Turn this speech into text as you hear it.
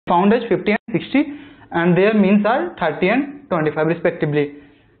found as 50 and 60, and their means are 30 and 25 respectively.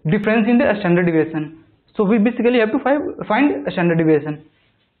 Difference in the standard deviation. So we basically have to find a standard deviation.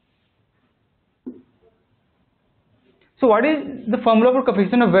 So what is the formula for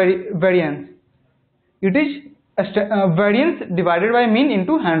coefficient of variance? It is variance divided by mean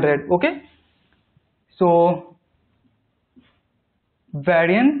into 100. Okay. So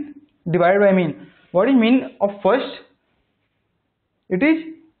variance divided by mean. What is mean of first? It is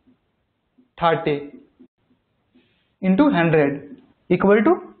 30 into 100 equal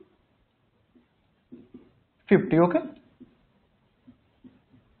to 50. Okay.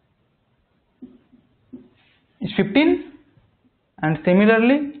 It's 15, and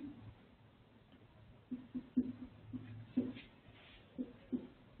similarly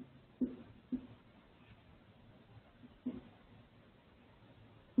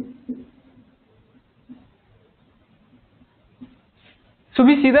so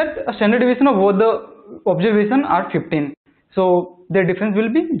we see that a standard deviation of both the observation are 15, so their difference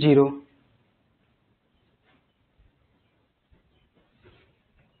will be 0.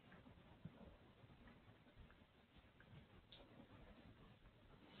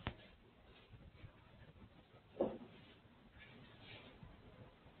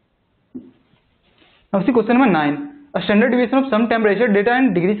 Now see question number 9. A standard deviation of some temperature data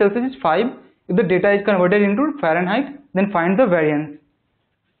in degree Celsius is 5. If the data is converted into Fahrenheit, then find the variance.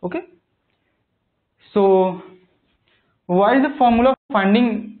 Okay. So what is the formula for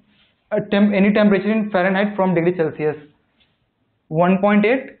finding any temperature in Fahrenheit from degree Celsius?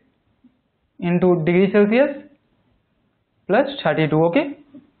 1.8 into degree Celsius plus 32. Okay.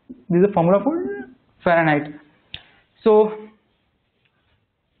 This is the formula for Fahrenheit. So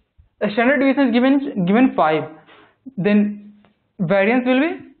a standard deviation is given 5, then variance will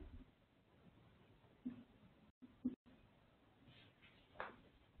be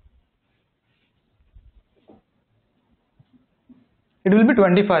it will be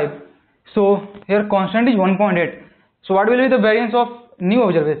 25. So here constant is 1.8. So what will be the variance of new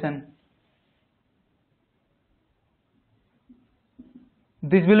observation?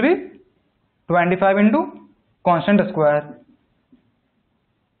 This will be 25 into constant square.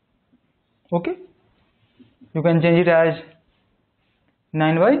 Okay, you can change it as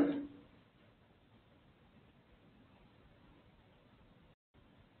 9y.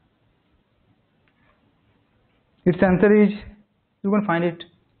 Its answer is, you can find it,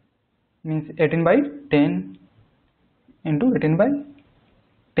 means 18 by 10 into 18 by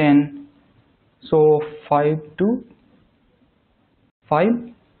 10. So 5 to 5.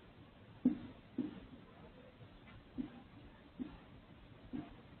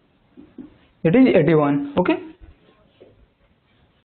 It is 81. Okay.